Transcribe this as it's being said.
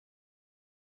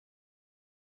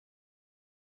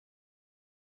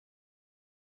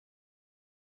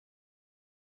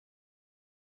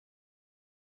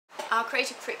Our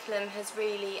creative curriculum has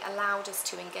really allowed us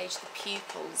to engage the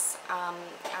pupils, and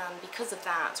because of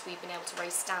that we've been able to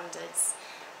raise standards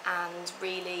and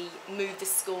really move the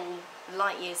school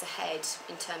light years ahead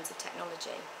in terms of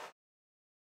technology.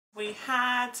 We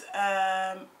had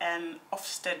an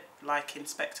Ofsted-like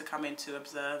inspector come in to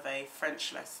observe a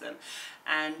French lesson,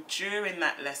 and during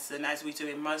that lesson, as we do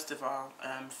in most of our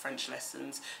French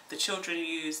lessons, the children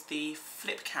use the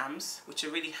flip cams, which are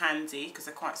really handy because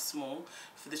they're quite small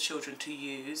for the children to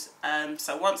use.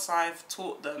 So once I've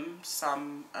taught them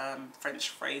some French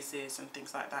phrases and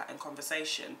things like that in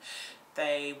conversation,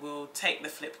 they will take the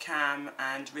flip cam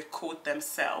and record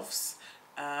themselves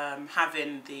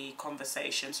having the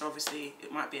conversation. So obviously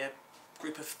it might be a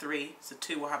group of 3, so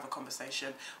 2 will have a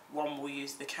conversation, 1 will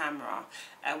use the camera.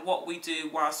 And what we do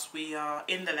whilst we are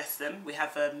in the lesson, we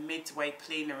have a midway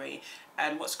plenary,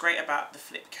 and what's great about the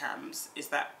flip cams is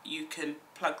that you can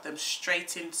plug them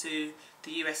straight into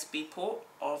the USB port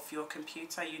of your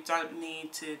computer. You don't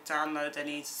need to download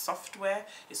any software,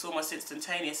 it's almost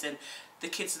instantaneous, and the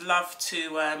kids love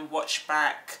to watch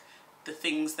back the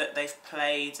things that they've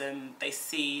played, and they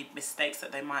see mistakes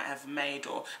that they might have made,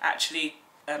 or actually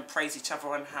praise each other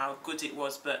on how good it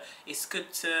was. But it's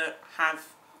good to have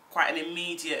quite an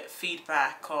immediate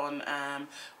feedback on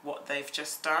what they've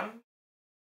just done.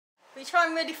 We try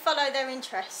and really follow their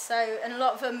interests, and a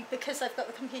lot of them, because they've got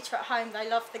the computer at home, they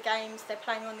love the games, they're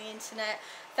playing on the internet,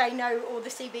 they know all the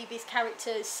CBeebies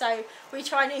characters, so we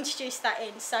try and introduce that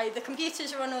in. So the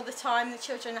computers are on all the time, the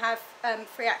children have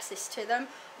free access to them.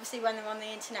 Obviously when they're on the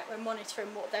internet we're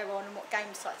monitoring what they're on and what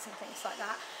game sites and things like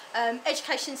that.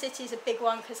 Education City is a big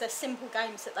one because they're simple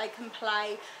games that they can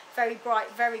play, very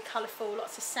bright, very colourful,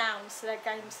 lots of sounds, so they're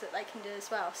games that they can do as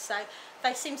well. So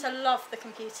they seem to love the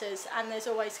computers, and there's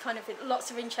always kind of lots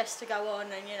of interest to go on,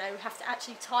 and you know, we have to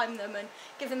actually time them and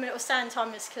give them little sound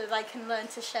timers so they can learn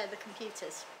to share the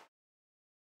computers.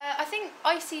 I think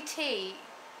ICT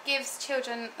gives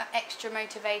children that extra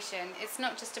motivation. It's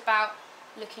not just about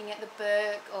looking at the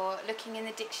book or looking in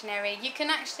the dictionary. You can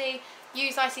actually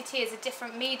use ICT as a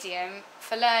different medium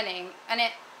for learning, and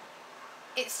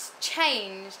it's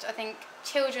changed, I think,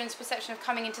 children's perception of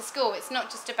coming into school. It's not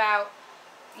just about,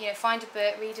 you know, find a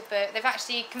book, read a book. They've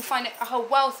actually can find a whole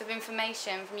wealth of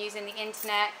information from using the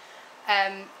internet,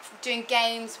 doing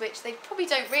games which they probably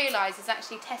don't realise is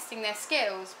actually testing their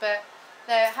skills, but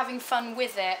they're having fun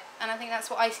with it. And I think that's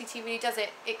what ICT really does.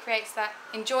 It creates that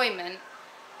enjoyment,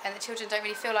 and the children don't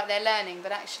really feel like they're learning,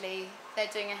 but actually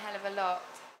they're doing a hell of a lot.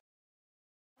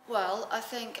 Well, I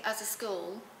think as a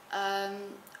school,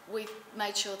 we've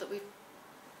made sure that we've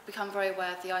become very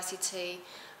aware of the ICT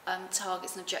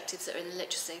targets and objectives that are in the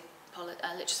literacy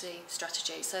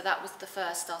strategy. So that was the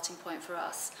first starting point for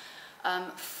us.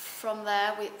 From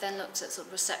there, we then looked at sort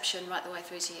of reception right the way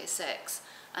through to Year 6.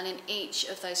 And in each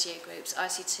of those year groups,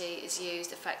 ICT is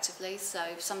used effectively. So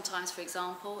sometimes, for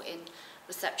example, in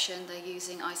reception, they're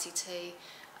using ICT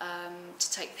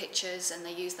to take pictures, and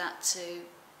they use that to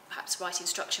perhaps write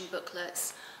instruction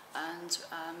booklets and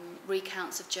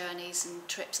recounts of journeys and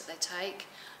trips that they take,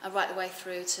 right the way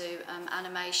through to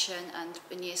animation. And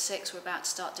in Year 6 we're about to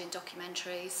start doing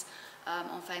documentaries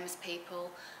on famous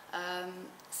people.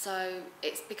 So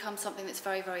it's become something that's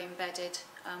very, very embedded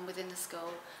within the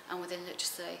school and within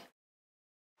literacy.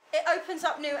 It opens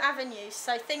up new avenues,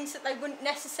 so things that they wouldn't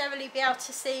necessarily be able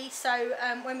to see. So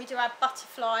when we do our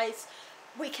butterflies,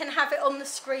 we can have it on the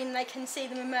screen, they can see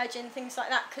them emerging, things like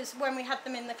that, because when we had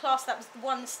them in the class, that was the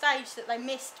one stage that they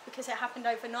missed because it happened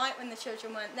overnight when the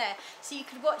children weren't there. So you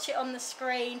could watch it on the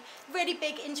screen, really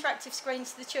big interactive screens,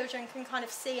 so the children can kind of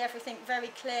see everything very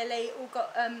clearly, all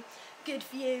got good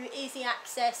view, easy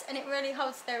access, and it really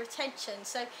holds their attention.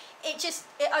 So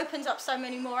it opens up so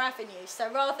many more avenues.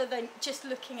 So rather than just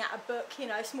looking at a book, you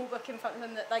know, a small book in front of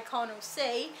them that they can't all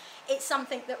see, it's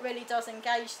something that really does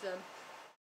engage them.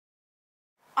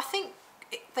 I think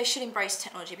they should embrace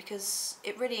technology because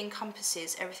it really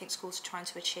encompasses everything schools are trying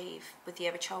to achieve with the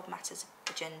Every Child Matters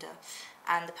agenda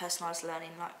and the personalised learning,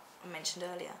 like I mentioned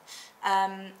earlier.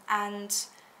 And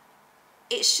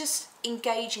it's just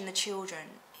engaging the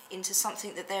children into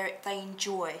something that they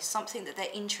enjoy, something that they're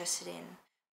interested in.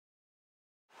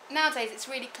 Nowadays it's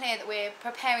really clear that we're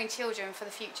preparing children for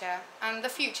the future, and the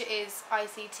future is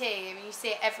ICT. I mean, you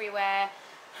see it everywhere,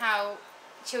 how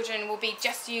children will be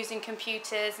just using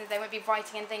computers and they won't be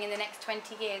writing anything in the next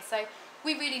 20 years. So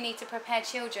we really need to prepare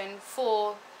children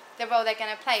for the role they're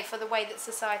going to play, for the way that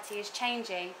society is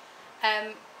changing.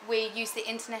 We use the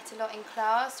internet a lot in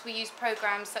class. We use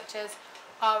programmes such as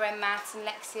RM Maths and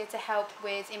Lexia to help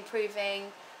with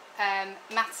improving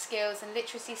math skills and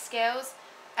literacy skills.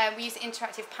 We use the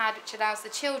interactive pad, which allows the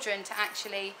children to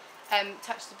actually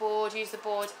touch the board, use the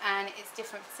board and its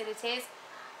different facilities.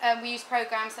 We use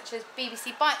programmes such as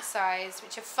BBC Bite Size,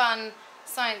 which are fun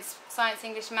science,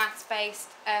 English, maths based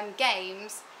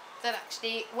games that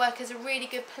actually work as a really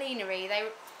good plenary. They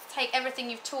take everything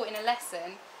you've taught in a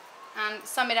lesson and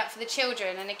sum it up for the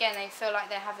children, and again they feel like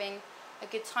they're having a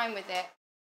good time with it.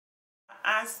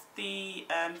 As the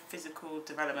physical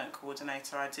development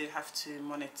coordinator, I do have to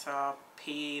monitor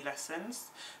PE lessons,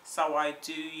 so I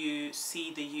do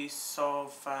see the use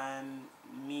of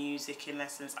music in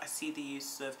lessons. I see the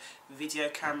use of video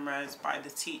cameras by the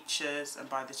teachers and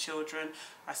by the children.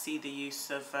 I see the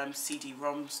use of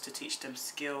CD-ROMs to teach them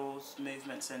skills,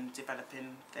 movements and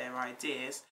developing their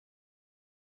ideas.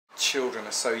 Children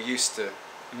are so used to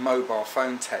mobile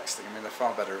phone texting. I mean, they're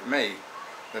far better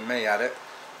than me at it.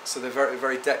 So they're very,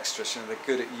 very dexterous, they're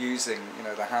good at using,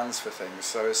 the hands for things.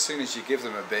 So as soon as you give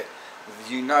them a bit,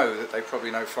 you know that they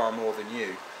probably know far more than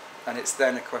you. And it's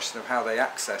then a question of how they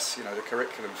access, the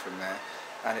curriculum from there.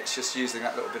 And it's just using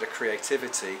that little bit of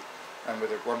creativity and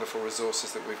with the wonderful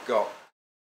resources that we've got.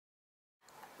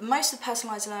 Most of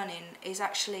personalised learning is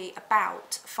actually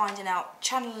about finding out,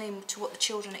 channeling to what the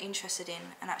children are interested in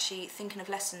and actually thinking of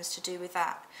lessons to do with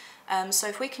that. So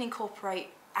if we can incorporate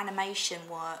animation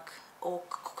work or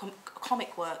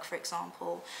comic work, for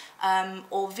example,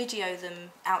 or video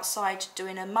them outside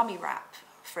doing a mummy rap,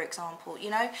 for example,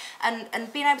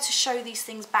 and being able to show these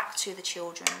things back to the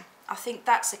children. I think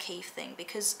that's a key thing,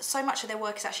 because so much of their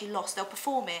work is actually lost. They'll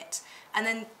perform it and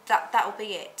then that'll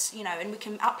be it, and we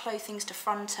can upload things to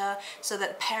Fronter so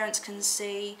that parents can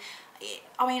see.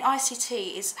 I mean,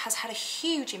 ICT has had a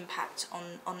huge impact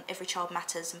on Every Child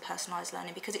Matters and personalised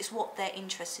learning, because it's what they're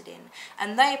interested in,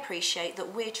 and they appreciate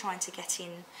that we're trying to get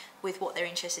in with what they're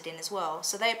interested in as well.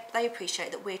 So they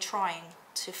appreciate that we're trying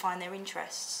to find their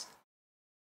interests.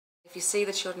 If you see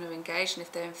the children are engaged and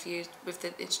if they're infused with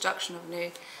the introduction of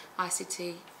new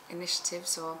ICT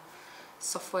initiatives or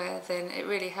software, then it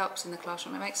really helps in the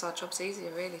classroom. It makes our jobs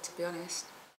easier, really, to be honest.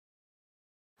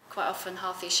 Quite often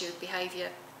half the issue with behaviour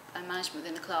and management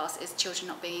within the class is children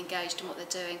not being engaged in what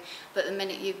they're doing, but the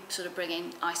minute you sort of bring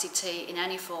in ICT in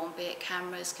any form, be it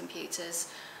cameras, computers,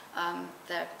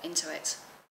 they're into it.